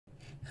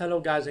Hello,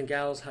 guys and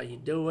gals. How you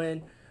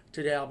doing?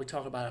 Today I'll be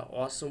talking about an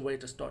awesome way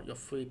to start your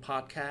free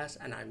podcast,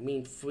 and I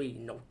mean free.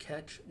 No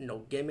catch, no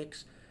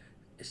gimmicks.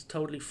 It's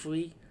totally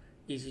free,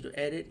 easy to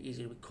edit,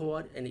 easy to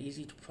record, and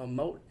easy to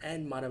promote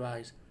and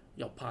monetize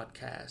your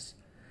podcast.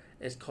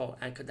 It's called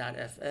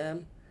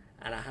Anchor.fm,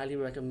 and I highly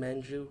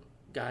recommend you,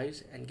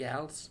 guys and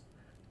gals,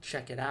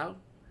 check it out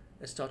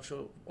and start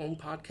your own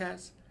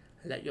podcast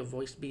and let your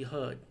voice be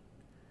heard.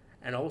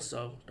 And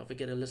also, don't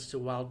forget to listen to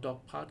Wild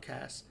Dog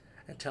Podcast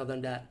and tell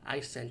them that I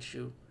sent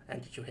you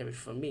and that you hear it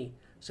from me.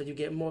 So you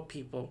get more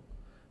people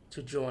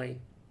to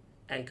join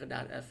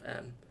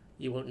Anchor.fm.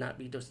 You will not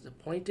be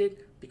disappointed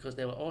because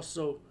they will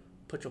also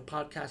put your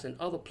podcast in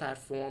other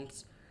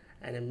platforms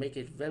and then make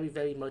it very,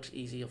 very much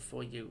easier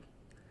for you.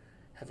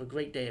 Have a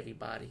great day,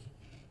 everybody.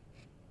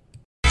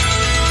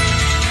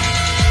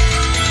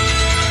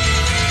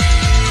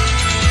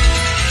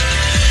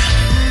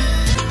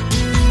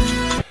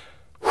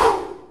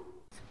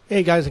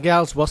 Hey guys and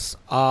gals, what's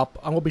up?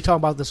 I'm gonna be talking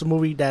about this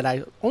movie that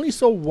I only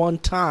saw one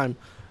time,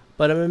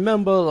 but I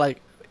remember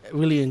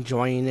really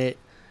enjoying it. It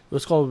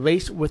was called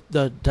Race with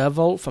the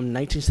Devil from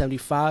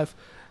 1975,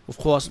 of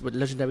course with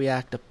legendary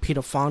actor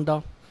Peter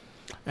Fonda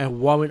and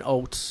Warren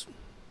Oates,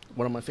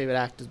 one of my favorite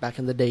actors back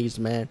in the days,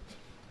 man.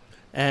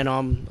 And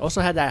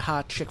also had that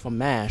hot chick from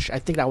MASH. I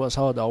think that was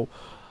her though,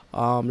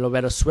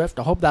 Loretta Swift.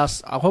 I hope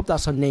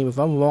that's her name. If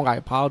I'm wrong, I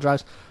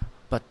apologize.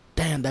 But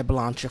damn, that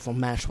blonde chick from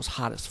MASH was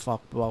hot as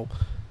fuck, bro.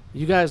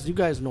 You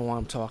guys know what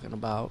I'm talking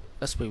about.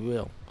 Let's be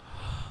real.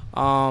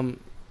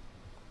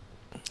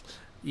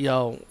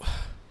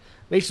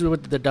 Basically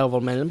with the devil,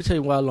 man. Let me tell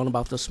you what I learned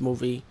about this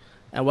movie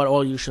and what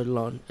all you should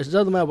learn. It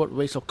doesn't matter what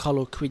race or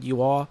color or creed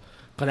you are,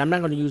 because I'm not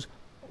going to use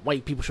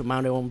white people should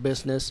mind their own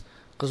business,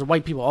 because the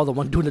white people are the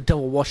one doing the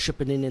devil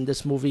worshiping in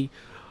this movie.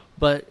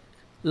 But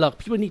look,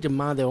 people need to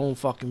mind their own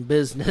fucking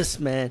business,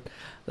 man.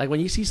 Like when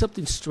you see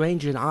something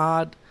strange and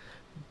odd,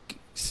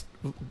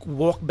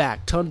 walk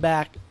back, turn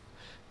back.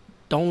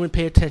 Don't even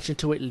pay attention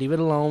to it. Leave it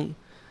alone.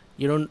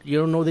 You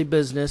don't know their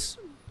business.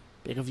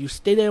 If you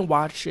stay there and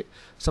watch it,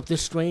 something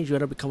strange, you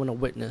end up becoming a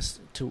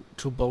witness to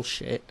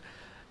bullshit.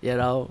 You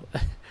know,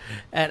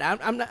 and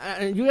I'm not.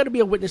 You got to be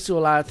a witness to a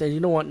lot of things.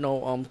 You don't want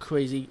no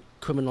crazy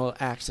criminal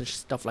acts and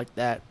stuff like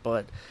that.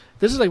 But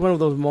this is like one of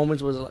those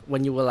moments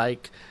when you were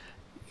like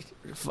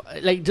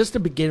just the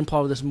beginning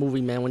part of this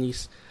movie, man. When you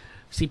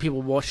see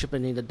people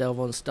worshiping the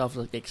devil and stuff,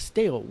 like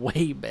stay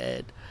away,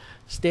 man.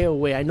 Stay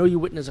away. I know you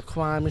witness a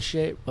crime and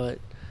shit, but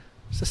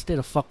just stay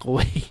the fuck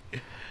away.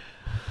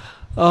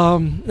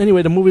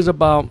 Anyway, the movie's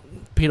about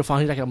Peter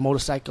Fonda. He's like a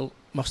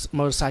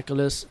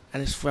motorcyclist,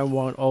 and his friend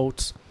Warren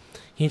Oates.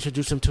 He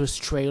introduced him to his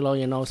trailer,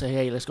 say,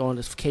 hey, let's go on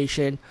this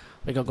vacation.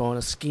 We're gonna go on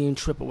a skiing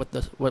trip with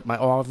my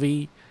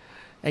RV.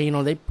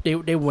 And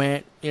they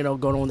went,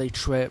 going on their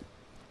trip,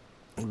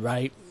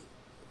 right?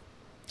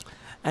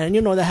 And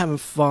they're having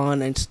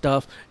fun and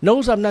stuff.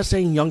 Notice I'm not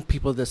saying young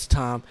people this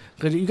time,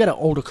 because you got an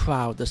older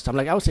crowd this time.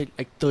 Like I would say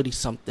 30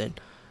 something,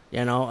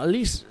 at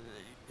least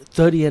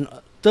 30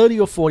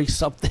 or 40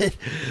 something.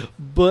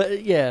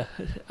 But yeah,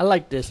 I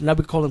like this, and I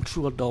would call them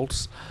true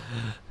adults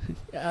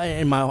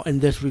in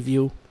this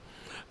review.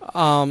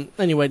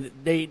 Anyway,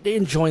 they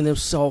enjoying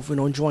themselves,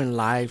 enjoying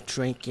life,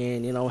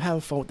 drinking,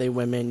 having fun with their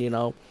women,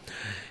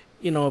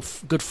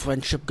 good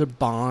friendship, good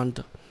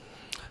bond,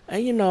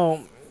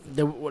 and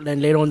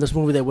then later on in this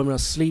movie, the women are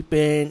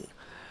sleeping.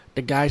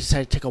 The guys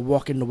decide to take a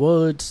walk in the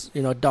woods,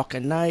 dark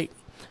at night.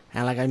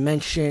 And like I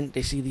mentioned,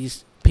 they see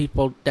these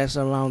people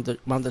dancing around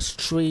this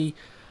tree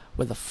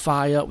with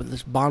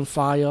this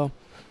bonfire.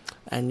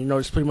 And,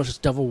 it's pretty much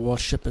just devil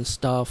worship and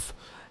stuff.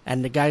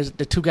 And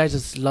the two guys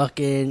is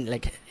looking,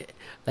 like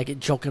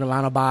joking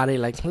around about it.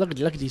 Like, look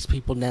at these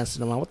people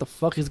dancing around. What the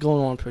fuck is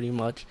going on, pretty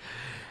much?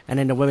 And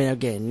then the women are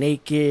getting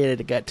naked.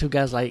 They got two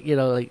guys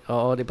they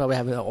probably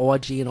having an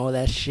orgy and all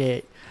that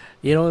shit.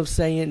 You know what I'm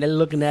saying? They're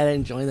looking at it,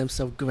 enjoying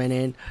themselves,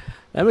 grinning.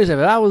 Let me say, if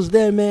I was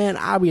there, man,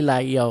 I'd be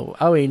like, yo,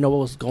 I already know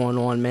what's going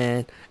on,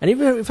 man. And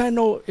even if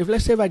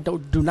let's say if I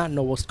do not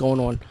know what's going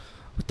on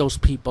with those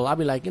people, I'd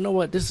be like, you know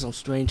what? This is some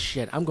strange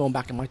shit. I'm going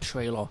back in my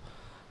trailer.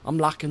 I'm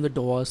locking the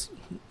doors.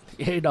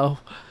 It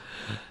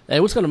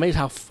was gonna amazing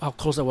how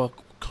close they were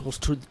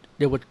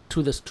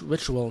to this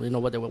ritual.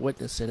 What they were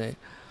witnessing it.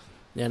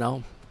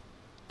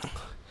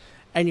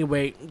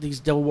 Anyway, these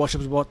devil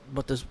worshippers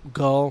brought this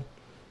girl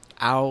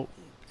out.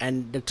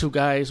 And the two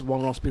guys,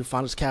 one of Peter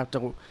Fonda's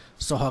character,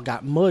 saw her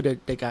got murdered.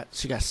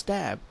 She got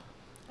stabbed,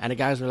 and the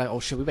guys were like, "Oh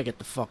shit, we better get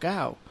the fuck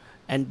out."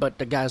 But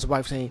the guy's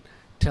wife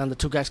telling the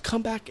two guys,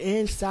 "Come back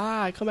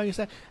inside, come back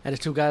inside." And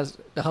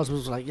the husband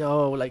was like,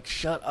 "Yo,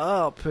 shut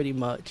up," pretty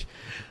much.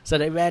 So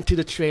they ran to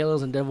the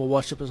trailers, and devil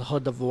worshippers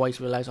heard the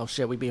voice, realized, "Oh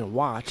shit, we're being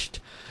watched."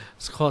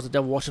 It's because the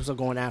devil worshippers are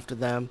going after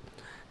them,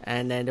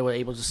 and then they were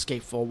able to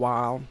escape for a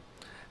while.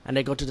 And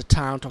they go to the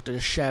town, talk to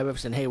the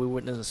sheriff, and hey, we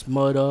witnessed this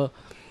murder.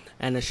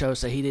 And the sheriff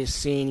said he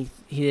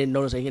didn't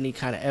notice any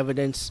kind of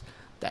evidence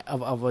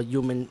of a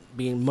human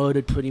being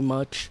murdered, pretty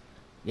much,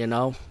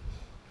 And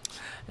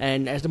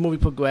as the movie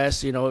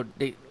progressed,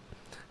 the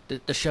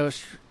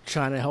sheriff's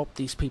trying to help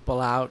these people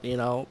out,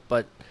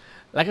 but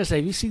Like I say,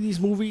 if you see these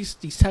movies,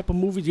 these type of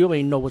movies, you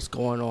already know what's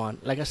going on.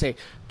 Like I say,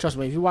 trust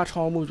me, if you watch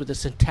horror movies with the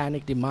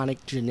satanic, demonic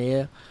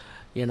genre,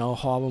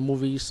 horror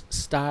movies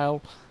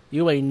style,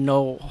 you already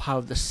know how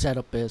the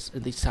setup is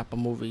in these type of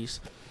movies.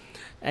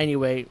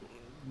 Anyway,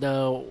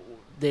 the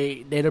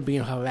they're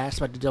being harassed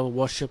by the devil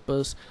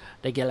worshippers.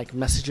 They get like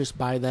messages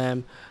by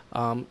them.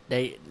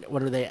 They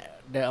what are they?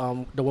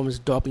 The woman's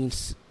dog being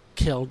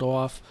killed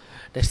off.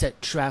 They set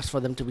traps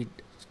for them to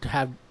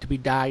be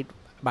died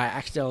by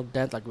accidental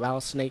death, like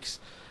rattlesnakes.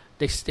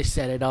 They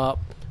set it up,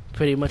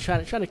 pretty much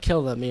trying to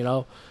kill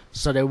them,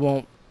 so they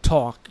won't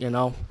talk.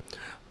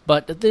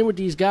 But the thing with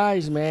these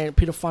guys, man,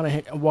 Peter Fonda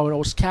and Warren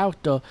Oates'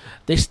 character,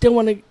 they still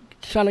want to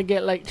trying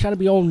to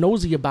be all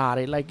nosy about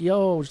it. Like,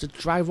 yo, just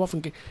drive off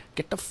and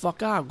get the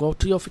fuck out, go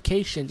to your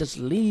vacation, just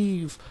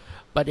leave.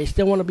 But they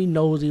still want to be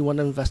nosy, want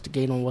to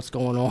investigate on what's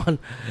going on.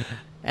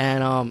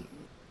 And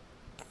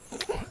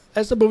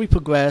as the movie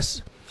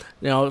progressed,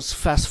 it's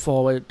fast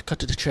forward, cut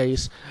to the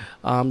chase.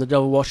 The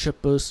devil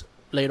worshippers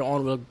later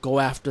on will go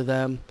after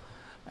them,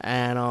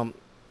 and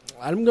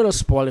I'm gonna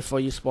spoil it for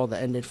you, spoil the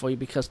ending for you,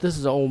 because this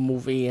is an old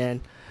movie,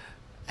 and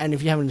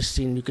if you haven't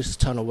seen it, you can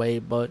just turn away.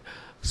 But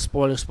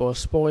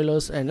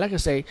spoilers, and like I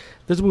say,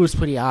 this movie is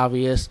pretty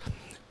obvious.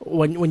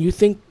 When you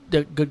think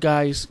the good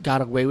guys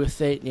got away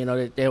with it,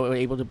 they were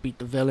able to beat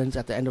the villains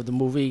at the end of the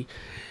movie.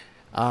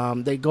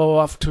 They go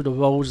off to the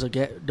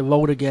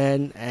road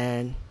again,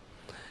 and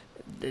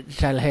they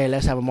tell, hey,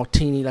 let's have a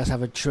martini, let's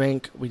have a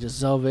drink, we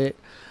deserve it.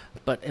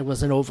 But it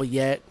wasn't over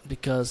yet,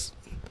 because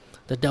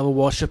the devil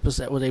worshippers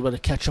was able to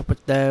catch up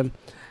with them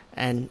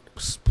and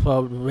put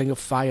a ring of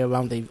fire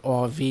around the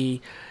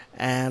RV,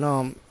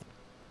 and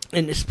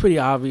it's pretty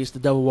obvious the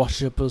devil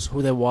worshippers,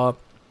 who they were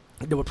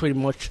pretty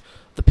much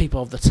the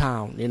people of the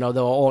town. They were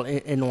all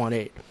in on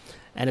it,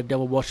 and the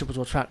devil worshippers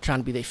were trying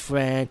to be their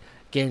friend,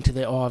 get into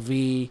their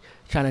RV,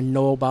 trying to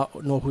know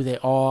who they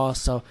are.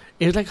 So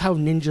it's like how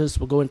ninjas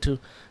will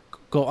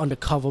go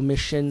undercover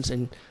missions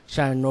and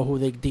trying to know who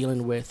they're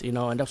dealing with,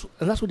 and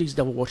that's what these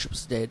devil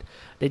worshippers did.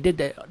 They did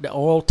the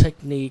oral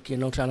technique,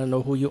 trying to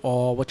know who you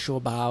are, what you're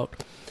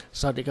about,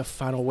 so they could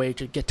find a way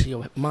to get to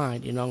your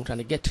mind, trying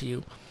to get to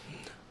you.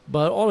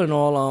 But all in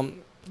all,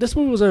 this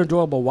movie was an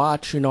enjoyable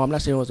watch. I'm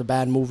not saying it was a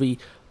bad movie,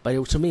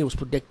 but to me it was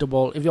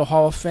predictable. If you're a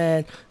horror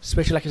fan,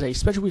 especially like I say,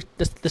 especially with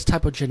this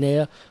type of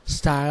genre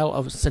style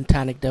of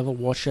satanic devil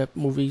worship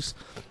movies,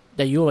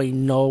 that you already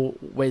know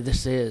where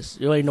this is.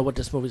 You already know what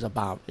this movie's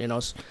about.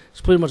 It's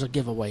pretty much a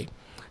giveaway.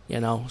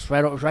 It's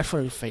right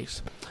from your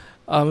face.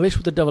 Race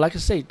with the Devil, like I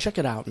say, check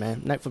it out, man.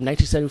 From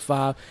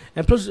 1975.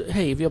 And plus,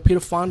 hey, if you're a Peter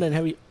Fonda and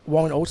heavy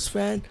Warren Oates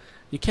fan,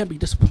 you can't be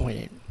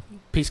disappointed.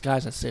 Peace,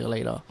 guys, and see you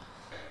later.